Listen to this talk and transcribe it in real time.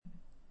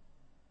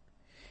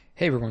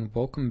Hey everyone,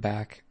 welcome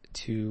back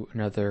to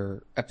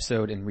another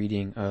episode and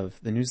reading of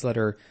the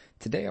newsletter.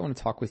 Today I want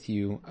to talk with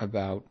you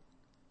about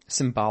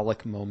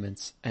symbolic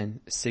moments and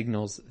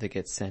signals that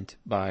get sent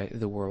by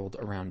the world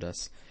around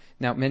us.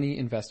 Now, many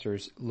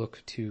investors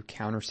look to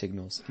counter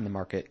signals in the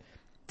market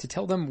to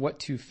tell them what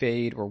to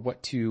fade or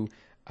what to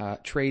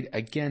trade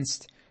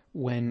against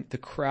when the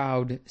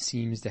crowd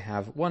seems to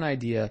have one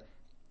idea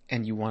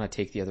and you want to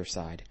take the other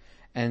side.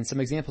 And some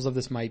examples of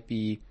this might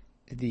be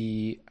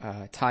the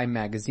Time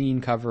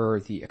magazine cover,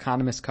 the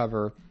Economist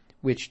cover,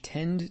 which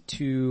tend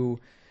to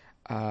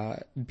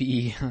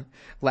be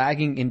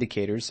lagging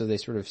indicators. So they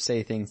sort of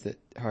say things that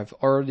have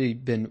already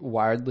been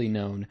widely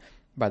known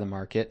by the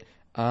market.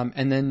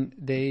 And then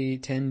they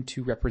tend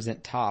to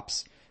represent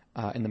tops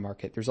in the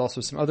market. There's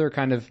also some other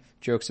kind of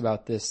jokes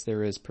about this.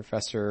 There is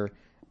Professor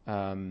G.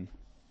 I'm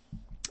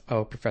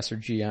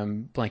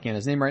blanking on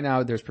his name right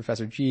now. There's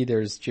Professor G.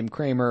 There's Jim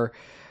Cramer.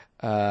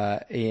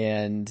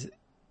 And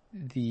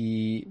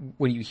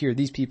when you hear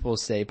these people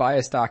say buy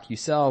a stock, you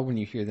sell. When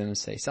you hear them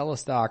say sell a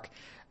stock,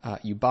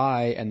 you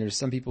buy. And there's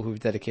some people who've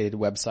dedicated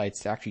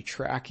websites to actually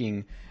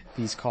tracking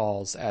these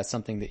calls as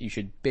something that you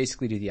should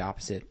basically do the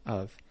opposite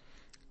of.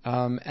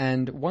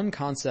 And one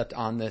concept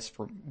on this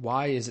for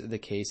why is it the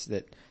case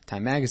that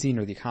Time magazine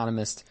or the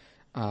Economist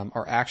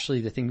are actually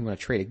the thing you want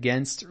to trade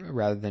against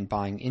rather than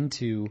buying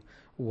into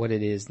what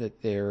it is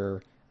that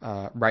they're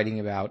writing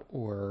about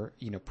or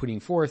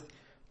putting forth.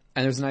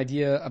 And there's an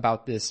idea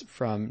about this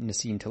from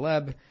Nassim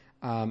Taleb,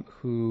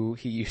 who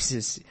he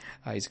uses,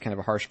 he's kind of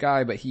a harsh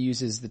guy, but he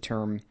uses the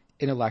term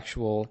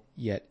intellectual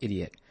yet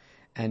idiot.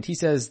 And he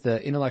says the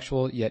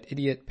intellectual yet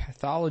idiot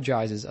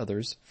pathologizes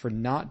others for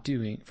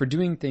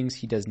doing things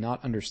he does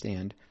not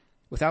understand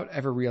without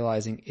ever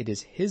realizing it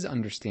is his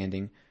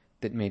understanding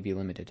that may be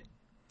limited.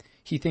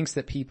 He thinks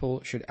that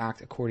people should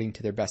act according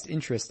to their best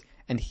interest,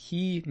 and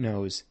he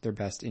knows their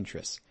best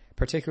interests,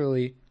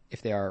 particularly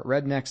if they are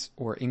rednecks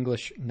or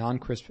English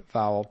non-crisp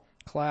vowel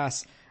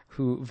class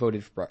who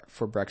voted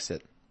for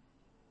Brexit.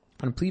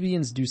 When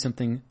plebeians do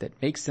something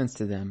that makes sense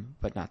to them,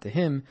 but not to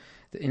him,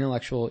 the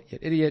intellectual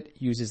yet idiot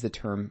uses the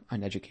term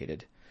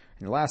uneducated.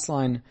 In the last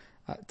line,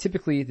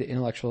 typically the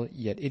intellectual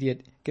yet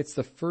idiot gets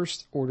the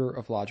first order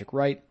of logic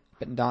right,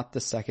 but not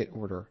the second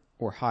order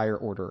or higher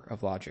order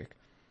of logic,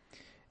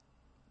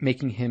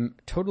 making him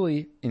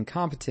totally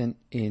incompetent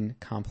in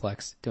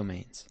complex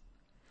domains.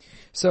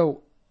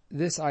 So,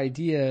 this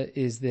idea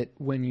is that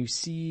when you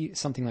see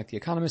something like The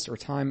Economist or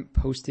Time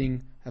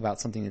posting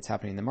about something that's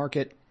happening in the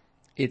market,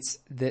 it's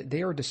that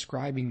they are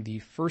describing the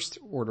first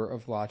order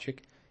of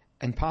logic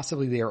and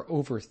possibly they are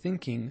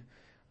overthinking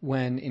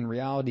when in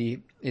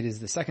reality it is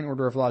the second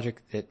order of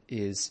logic that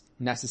is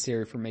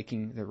necessary for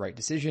making the right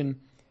decision,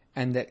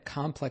 and that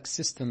complex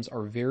systems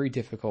are very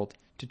difficult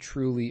to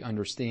truly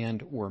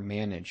understand or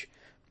manage.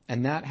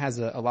 And that has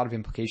a lot of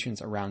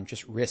implications around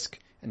just risk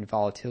and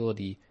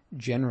volatility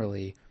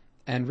generally,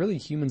 and really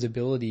humans'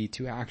 ability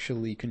to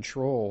actually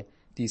control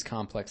these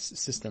complex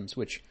systems,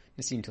 which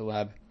Nassim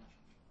Taleb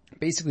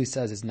basically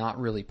says is not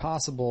really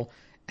possible,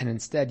 and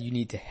instead you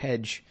need to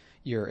hedge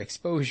your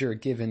exposure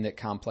given that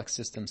complex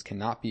systems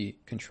cannot be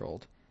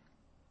controlled.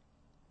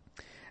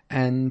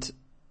 And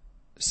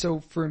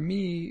so for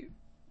me,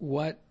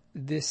 what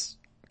this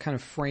kind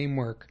of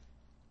framework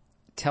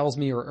tells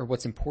me, or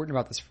what's important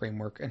about this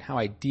framework and how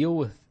I deal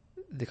with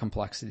the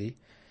complexity,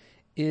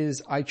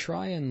 is I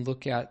try and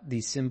look at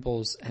these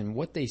symbols and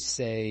what they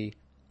say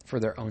for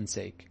their own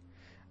sake.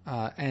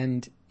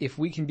 And if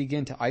we can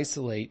begin to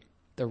isolate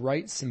the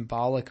right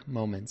symbolic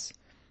moments,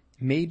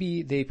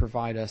 maybe they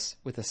provide us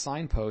with a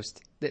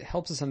signpost that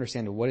helps us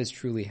understand what is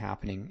truly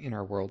happening in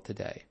our world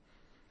today.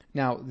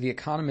 Now, The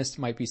Economist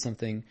might be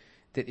something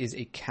that is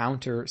a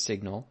counter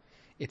signal.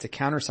 It's a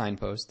counter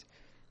signpost.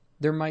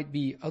 There might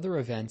be other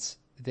events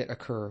that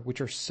occur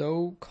which are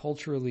so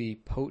culturally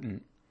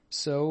potent,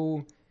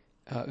 so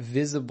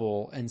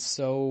visible, and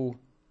so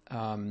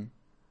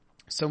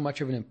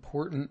much of an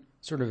important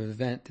sort of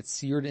event that's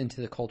seared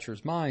into the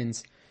culture's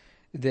minds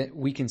that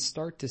we can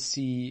start to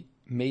see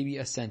maybe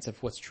a sense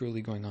of what's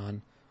truly going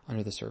on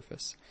under the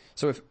surface.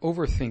 So if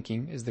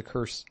overthinking is the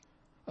curse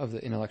of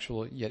the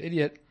intellectual yet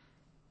idiot,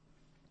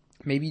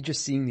 maybe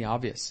just seeing the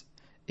obvious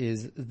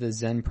is the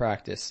Zen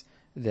practice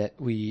that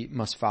we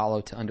must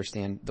follow to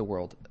understand the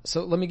world.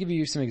 So let me give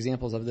you some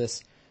examples of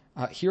this.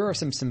 Here are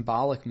some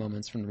symbolic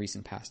moments from the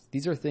recent past.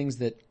 These are things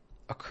that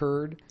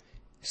occurred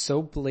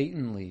so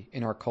blatantly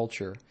in our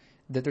culture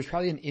that there's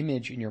probably an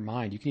image in your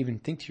mind. You can even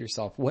think to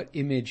yourself, what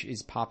image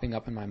is popping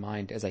up in my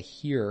mind as I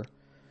hear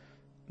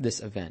this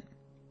event?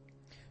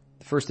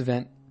 The first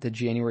event, the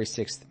January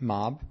 6th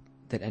mob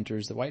that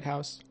enters the White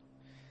House.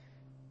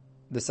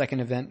 The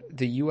second event,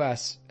 the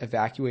U.S.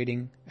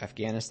 evacuating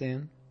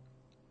Afghanistan.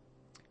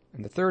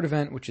 And the third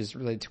event, which is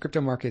related to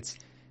crypto markets,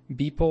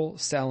 Beeple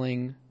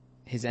selling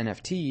his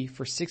NFT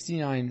for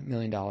 $69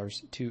 million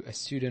to a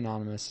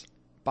pseudonymous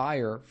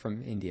buyer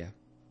from India.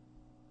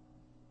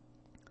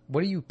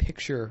 What do you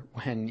picture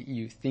when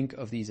you think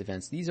of these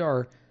events? These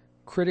are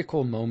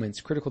critical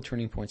moments, critical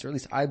turning points, or at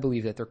least I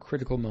believe that they're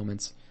critical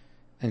moments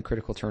and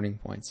critical turning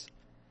points.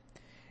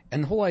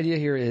 And the whole idea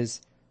here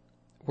is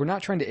we're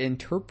not trying to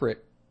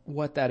interpret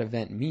what that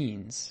event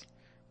means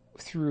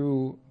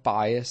through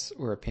bias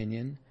or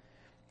opinion.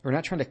 We're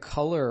not trying to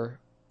color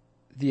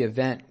the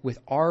event with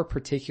our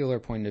particular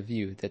point of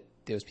view, that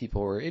those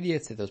people were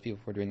idiots, that those people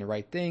were doing the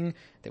right thing,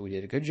 that we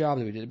did a good job,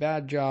 that we did a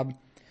bad job.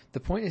 The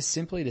point is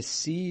simply to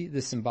see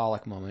the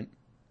symbolic moment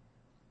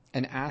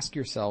and ask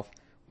yourself,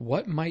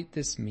 what might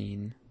this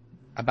mean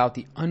about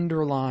the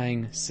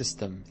underlying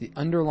system, the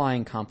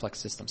underlying complex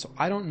system? So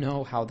I don't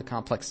know how the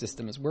complex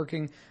system is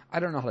working. I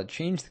don't know how to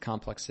change the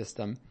complex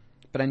system,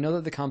 but I know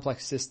that the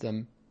complex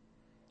system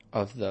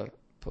of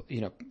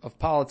of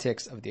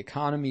politics, of the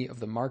economy, of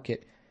the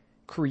market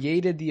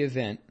created the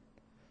event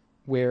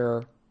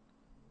where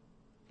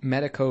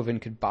Metacoven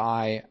could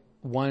buy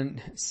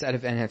one set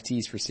of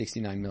NFTs for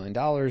 $69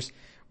 million,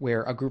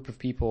 where a group of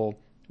people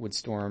would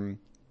storm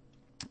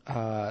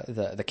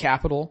the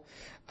capital,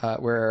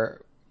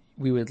 where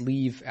we would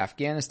leave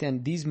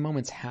Afghanistan. These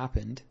moments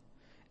happened,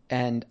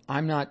 and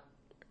I'm not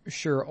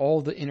sure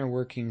all the inner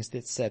workings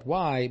that said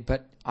why,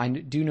 but I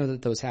do know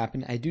that those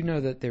happened. I do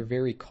know that they're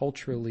very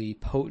culturally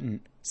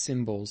potent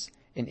symbols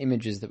and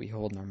images that we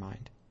hold in our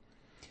mind.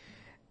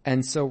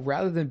 And so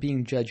rather than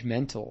being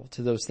judgmental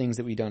to those things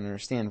that we don't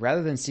understand,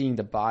 rather than seeing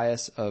the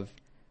bias of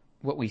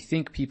what we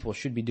think people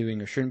should be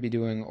doing or shouldn't be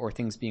doing, or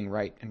things being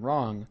right and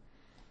wrong,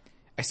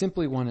 I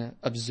simply want to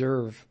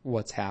observe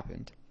what's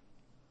happened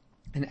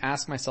and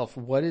ask myself,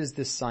 what is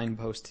this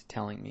signpost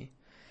telling me?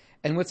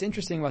 And what's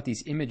interesting about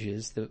these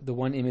images, the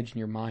one image in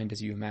your mind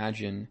as you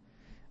imagine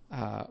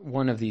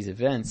one of these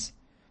events,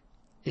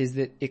 is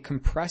that it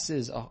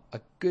compresses a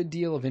good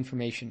deal of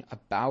information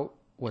about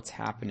what's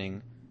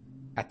happening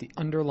at the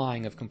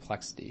underlying of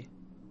complexity.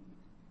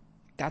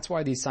 That's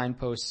why these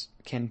signposts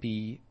can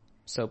be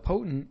so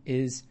potent,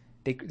 is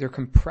they're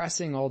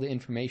compressing all the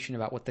information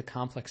about what the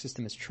complex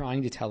system is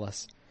trying to tell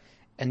us,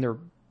 and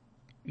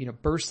they're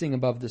bursting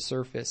above the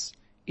surface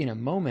in a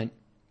moment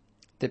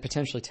that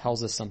potentially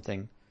tells us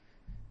something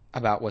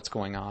about what's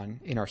going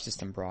on in our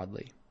system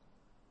broadly.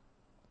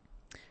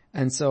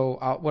 And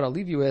so what I'll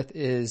leave you with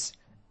is,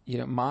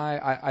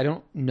 I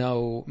don't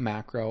know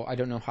macro. I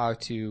don't know how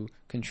to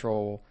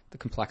control the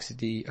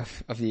complexity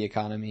of the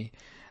economy.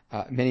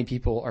 Many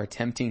people are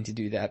attempting to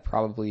do that.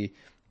 Probably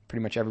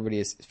pretty much everybody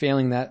is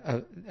failing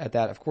at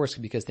that, of course,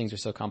 because things are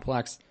so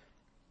complex.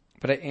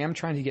 But I am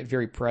trying to get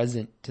very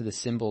present to the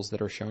symbols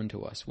that are shown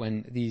to us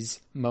when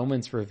these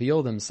moments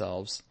reveal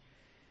themselves,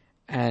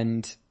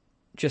 and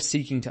just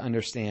seeking to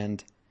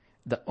understand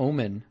the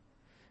omen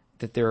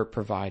that they're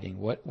providing.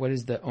 What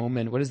is the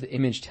omen? What is the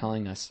image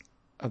telling us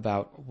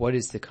about what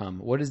is to come?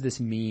 What does this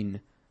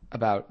mean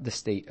about the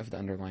state of the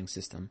underlying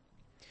system?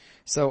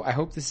 So I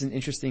hope this is an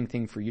interesting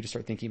thing for you to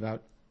start thinking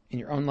about in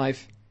your own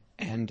life.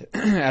 And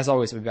as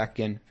always, I'll be back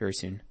again very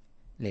soon.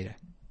 Later.